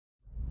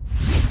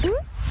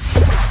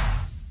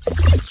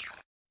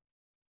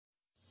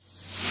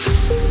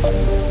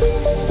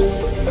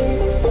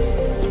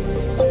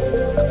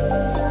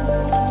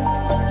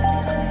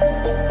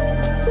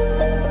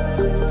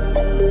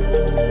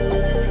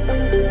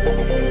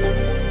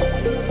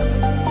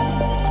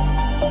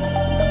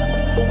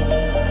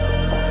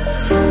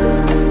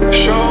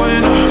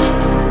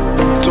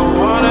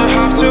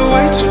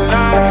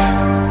tonight,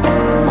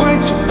 way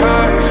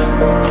tonight.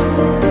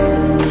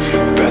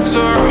 Better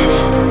off,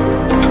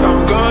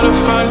 I'm gonna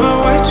find my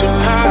way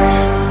tonight,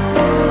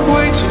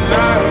 way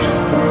tonight.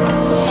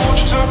 Won't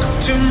you talk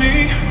to me?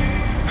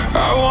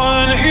 I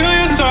wanna heal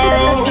your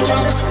sorrow. Won't you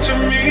talk to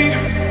me?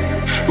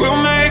 We'll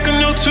make a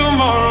new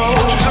tomorrow.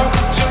 Won't you talk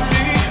to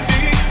me?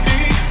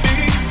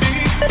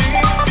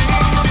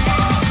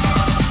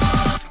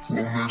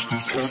 What makes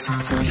this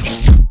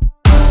happy?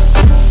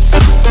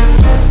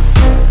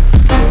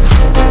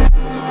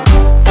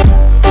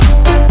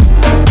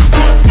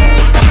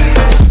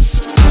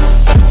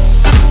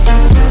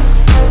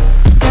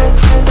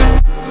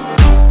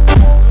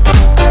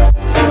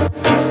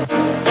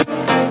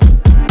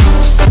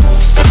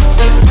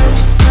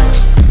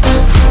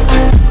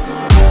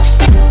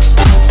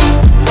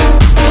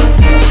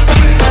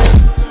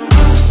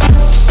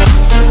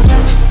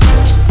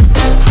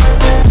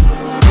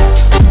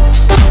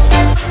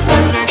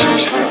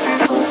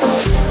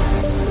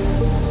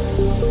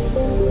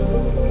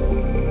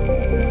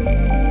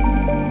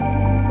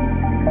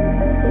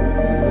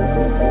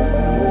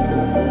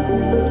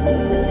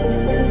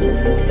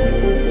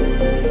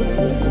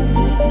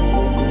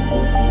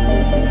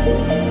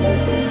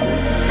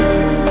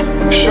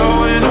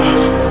 Showing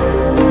off,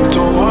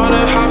 don't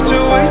wanna have to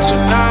wait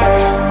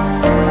tonight,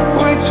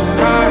 wait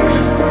tonight.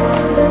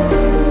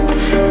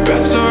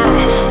 Better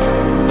off,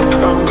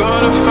 I'm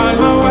gonna find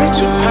my way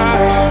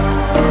tonight,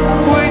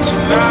 way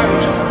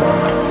tonight.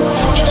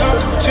 Won't you talk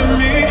to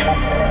me?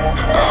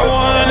 I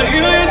wanna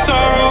heal your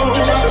sorrow. Won't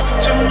you talk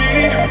to me?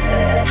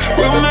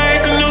 We'll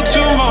make a new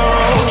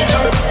tomorrow. Won't you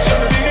talk to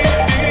me?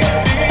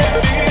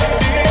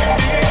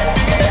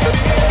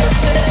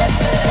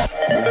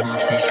 What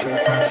makes this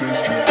happy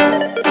face to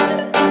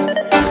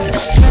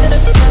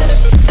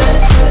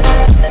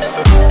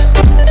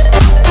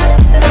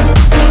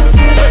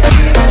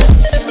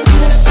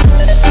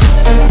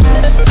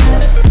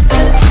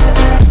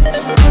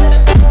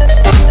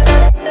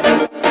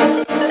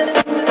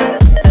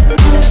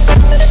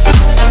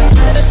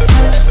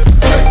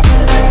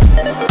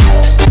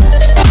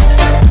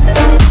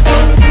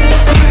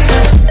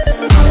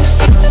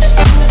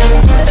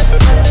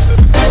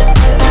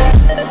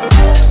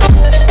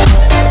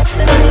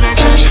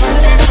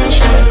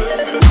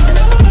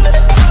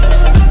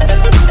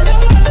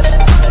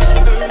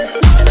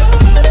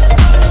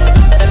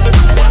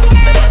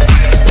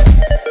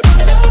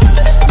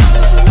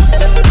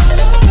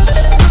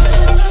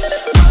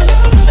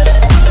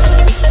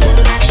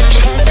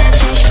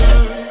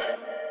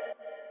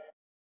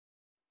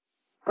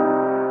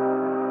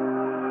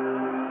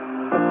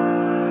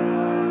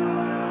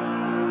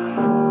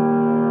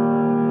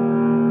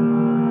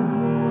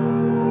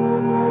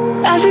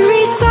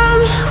Every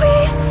time we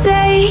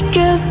say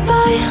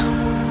goodbye,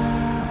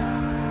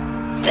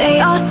 they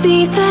all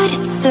see that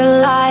it's a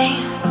lie.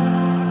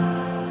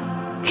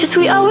 'Cause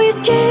we always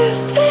give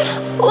it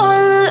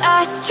one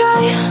last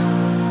try.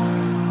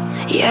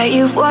 Yeah,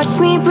 you've watched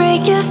me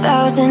break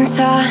 1,000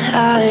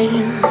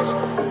 times.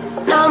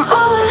 Now I'm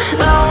all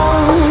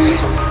alone,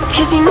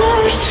 'cause you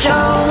never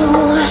show.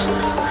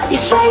 You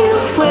say you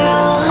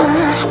will,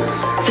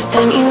 but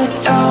then you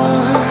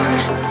don't.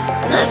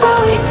 That's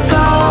how it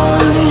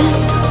goes.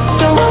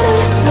 Don't wanna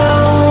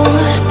know.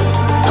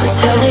 I'm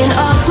turning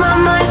off my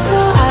mind so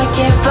I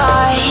get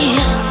by.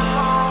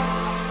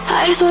 I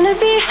just wanna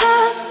be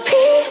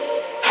happy,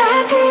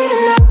 happy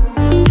tonight.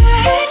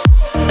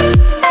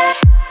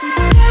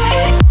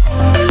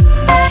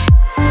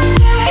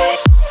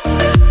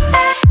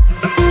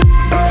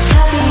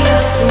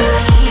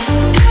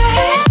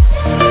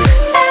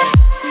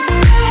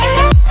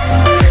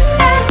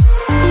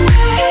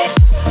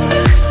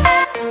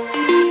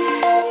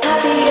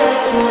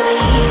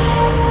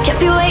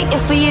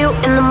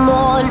 In the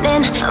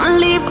morning, I'ma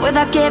leave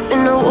without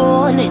giving a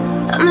warning.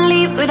 I'ma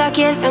leave without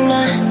giving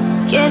a.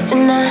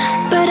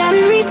 But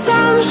every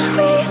time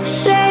we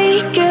say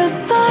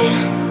goodbye,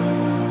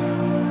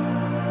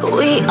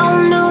 we all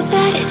know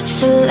that it's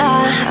a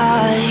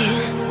lie.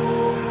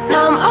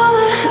 Now I'm all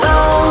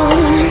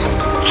alone,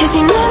 'cause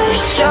you never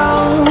show.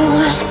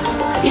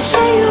 You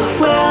say you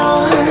will,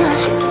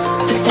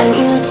 but then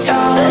you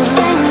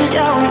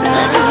don't.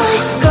 That's how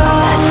it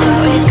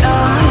goes.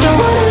 Don't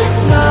wanna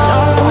know.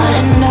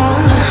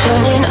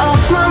 Turning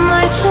off my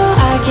mind so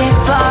I get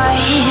by.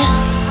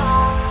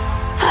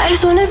 I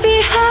just wanna be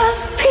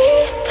happy,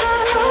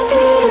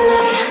 happy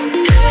tonight.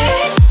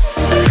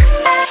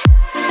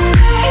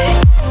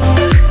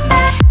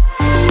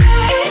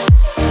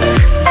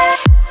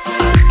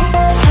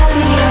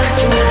 Happier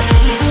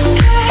tonight.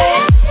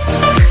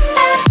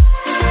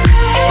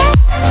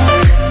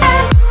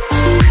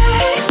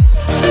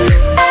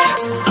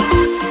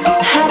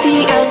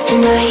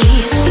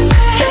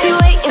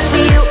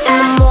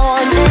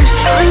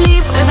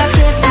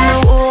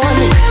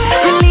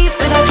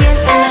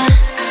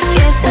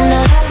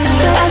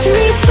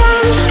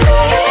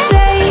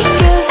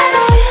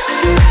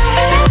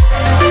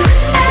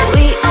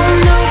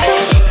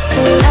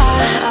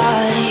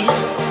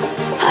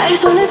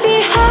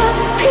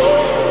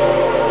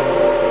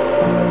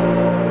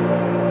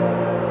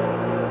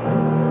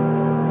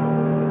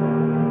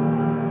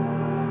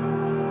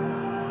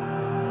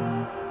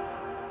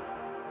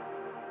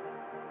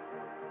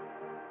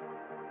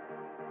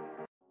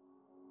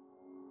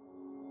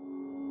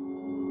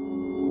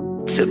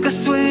 Took a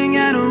swing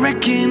at a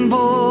wrecking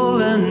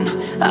ball and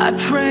I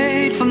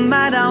prayed for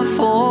my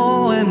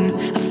downfall, and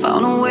I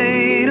found a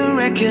way to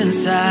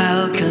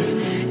reconcile, 'cause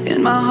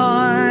in my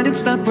heart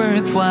it's not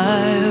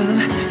worthwhile.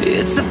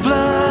 It's a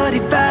bloody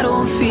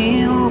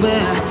battlefield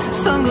where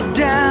some go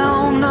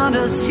down,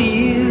 others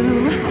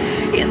heal.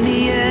 In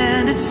the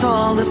end it's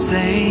all the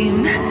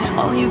same.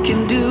 All you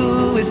can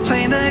do is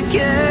play the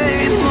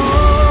game.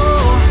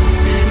 Oh,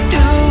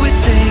 do we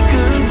say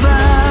goodbye?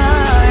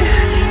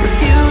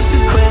 Refuse to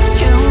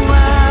question why.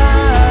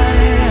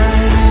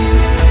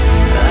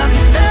 I'm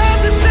sad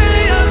to say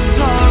I'm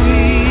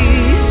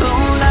sorry, so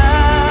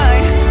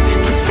lie.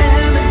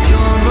 Pretend that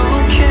you're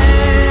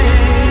okay.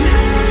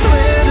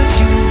 Swear that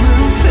you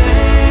will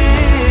stay.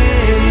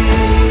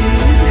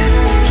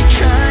 Keep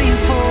trying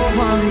for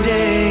one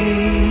day.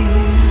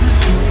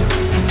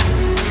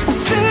 I'm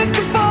sick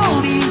of all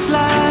these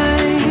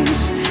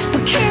lies.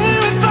 Don't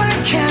care if I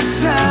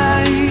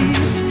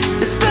capsize.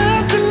 There's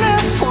nothing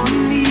left for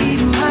me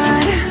to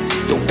hide.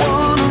 Don't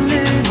wanna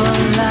live a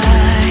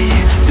lie.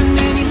 Too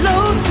many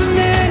lows, too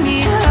many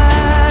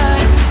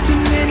highs. Too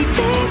many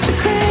things to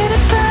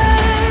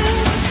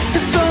criticize.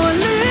 And so I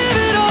leave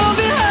it all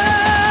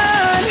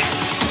behind.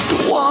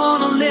 Don't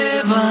wanna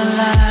live a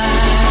lie.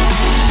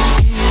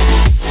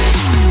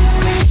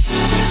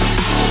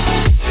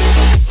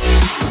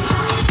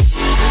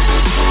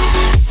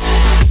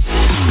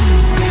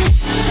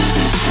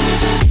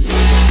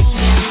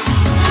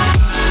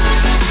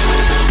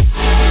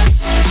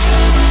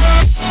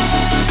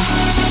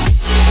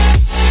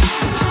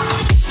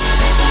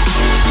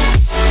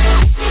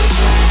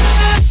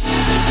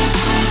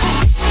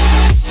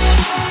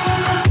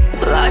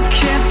 Life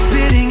kept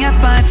spitting at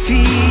my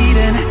feet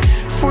and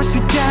forced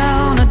me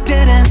down a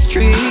dead-end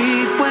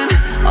street, when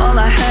all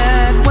I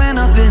had went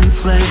up in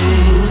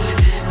flames,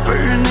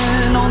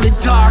 burning only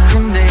dark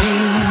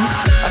remains.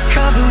 I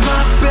cover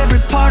up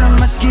every part of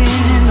my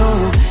skin, oh,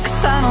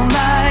 'cause I don't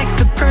like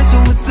the person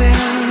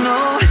within.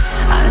 Oh,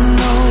 I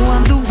know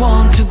I'm the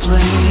one to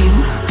blame.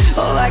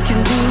 All I can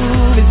do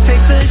is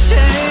take the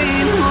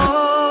shame.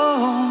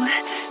 Oh,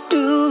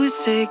 do we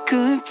say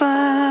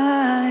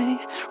goodbye?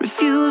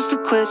 Refuse to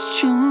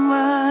question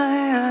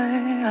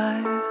why.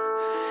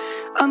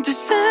 I'm too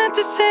sad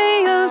to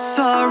say I'm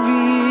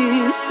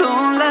sorry, so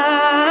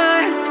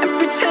lie and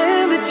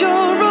pretend that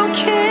you're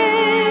okay.